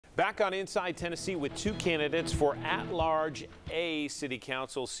Back on Inside Tennessee with two candidates for at-large A City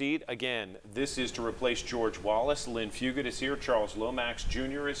Council seat. Again, this is to replace George Wallace. Lynne Fugate is here. Charles Lomax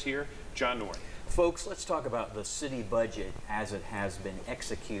Jr. is here. John North. Folks, let's talk about the city budget as it has been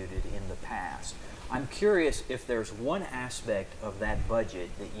executed in the past. I'm curious if there's one aspect of that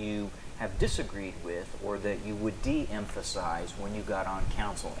budget that you have disagreed with or that you would de-emphasize when you got on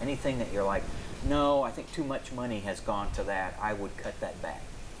council. Anything that you're like, no, I think too much money has gone to that. I would cut that back.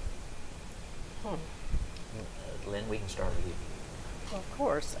 Lynne, we can start with you. Well, of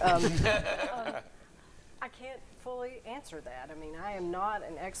course. I can't fully answer that. I mean, I am not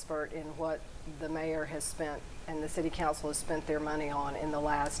an expert in what the mayor has spent and the city council has spent their money on in the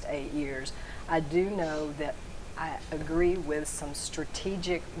last 8 years. I do know that I agree with some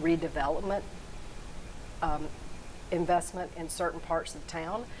strategic redevelopment investment in certain parts of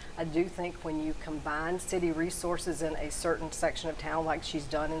town. I do think when you combine city resources in a certain section of town, like she's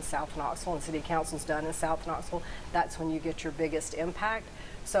done in South Knoxville and city council's done in South Knoxville, that's when you get your biggest impact.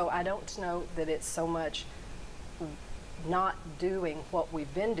 So I don't know that it's so much not doing what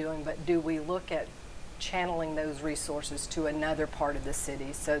we've been doing, but do we look at channeling those resources to another part of the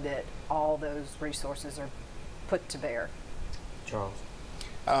city so that all those resources are put to bear? Charles?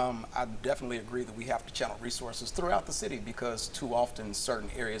 I definitely agree that we have to channel resources throughout the city because too often certain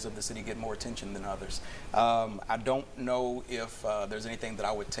areas of the city get more attention than others. I don't know if there's anything that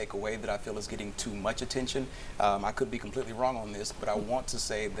I would take away that I feel is getting too much attention. I could be completely wrong on this, but I want to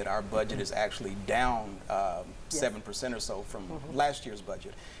say that our budget is actually down 7% or so from last year's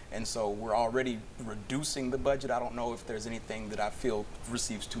budget. And so we're already reducing the budget. I don't know if there's anything that I feel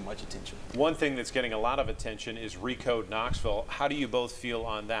receives too much attention. One thing that's getting a lot of attention is Recode Knoxville. How do you both feel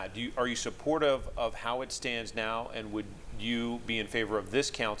on that? Are you supportive of how it stands now, and would you be in favor of this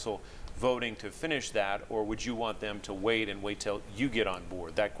council voting to finish that, or would you want them to wait till you get on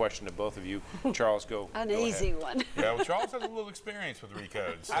board? That question to both of you. Charles, go. An easy one. Yeah, well, Charles has a little experience with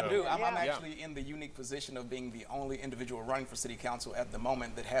Recode. So. I do. I'm actually in the unique position of being the only individual running for city council at the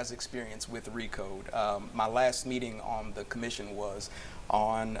moment that has experience with Recode. My last meeting on the commission was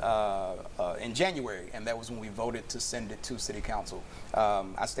on in January, and that was when we voted to send it to city council.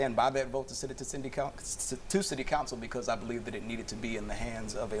 I stand by that vote to send it to city council because I believe that it needed to be in the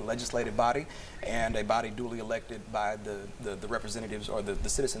hands of a legislative body and a body duly elected by the representatives or the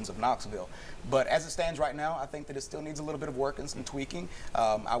citizens of Knoxville. But as it stands right now, I think that it still needs a little bit of work and some tweaking.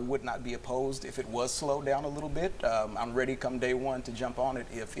 I would not be opposed if it was slowed down a little bit. I'm ready come day one to jump on it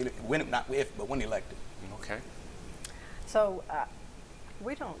when elected. Okay. So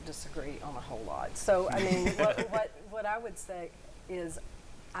we don't disagree on a whole lot. So I mean, what I would say is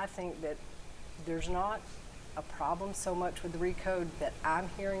I think that there's not a problem so much with Recode that I'm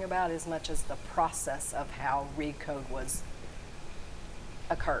hearing about as much as the process of how Recode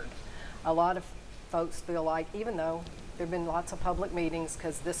occurred. A lot of folks feel like, even though there have been lots of public meetings,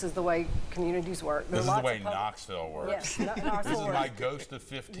 because this is the way communities work. This is the way Knoxville works. Yes, Knoxville This is works. my ghost of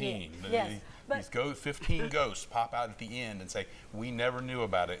 15. Yes. These 15 ghosts pop out at the end and say, we never knew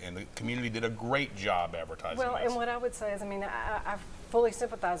about it, and the community did a great job advertising Well, this. and what I would say is, I mean, I fully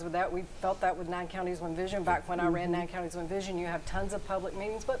sympathize with that. We felt that with 9 Counties, 1 Vision. Back when I ran 9 Counties, 1 Vision, you have tons of public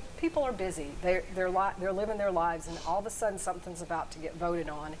meetings, but people are busy. They're living their lives, and all of a sudden something's about to get voted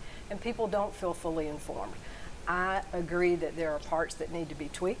on, and people don't feel fully informed. I agree that there are parts that need to be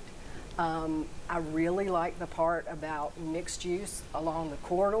tweaked. I really like the part about mixed use along the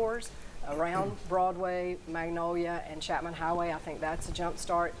corridors around Broadway, Magnolia, and Chapman Highway. I think that's a jump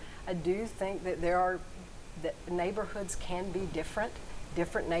start. I do think that that neighborhoods can be different.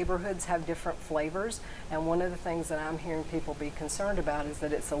 Different neighborhoods have different flavors, and one of the things that I'm hearing people be concerned about is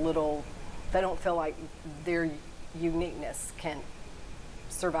that it's they don't feel like their uniqueness can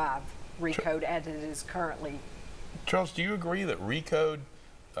survive Recode as it is currently. Charles, do you agree that Recode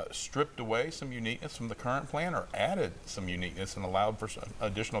stripped away some uniqueness from the current plan or added some uniqueness and allowed for some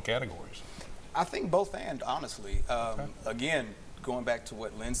additional categories? I think both and, honestly. Again, going back to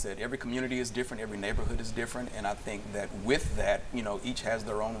what Lynne said, every community is different, every neighborhood is different, and I think that with that, each has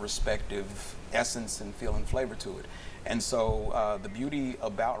their own respective essence and feel and flavor to it. And so the beauty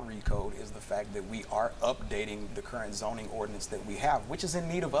about Recode is the fact that we are updating the current zoning ordinance that we have, which is in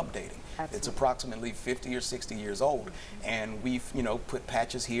need of updating. Absolutely. It's approximately 50 or 60 years old, and we've put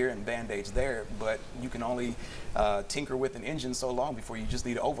patches here and band-aids there, but you can only tinker with an engine so long before you just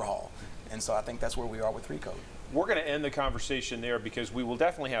need an overhaul. And so I think that's where we are with Recode. We're going to end the conversation there because we will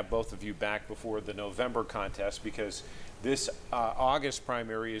definitely have both of you back before the November contest, because this August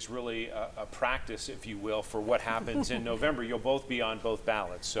primary is really a practice, if you will, for what happens in November. You'll both be on both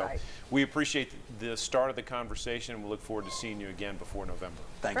ballots. So we appreciate the start of the conversation, and we look forward to seeing you again before November.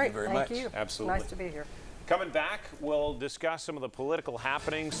 Thank Great, you very thank much. you. Absolutely. Nice to be here. Coming back, we'll discuss some of the political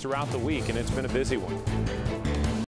happenings throughout the week, and it's been a busy one.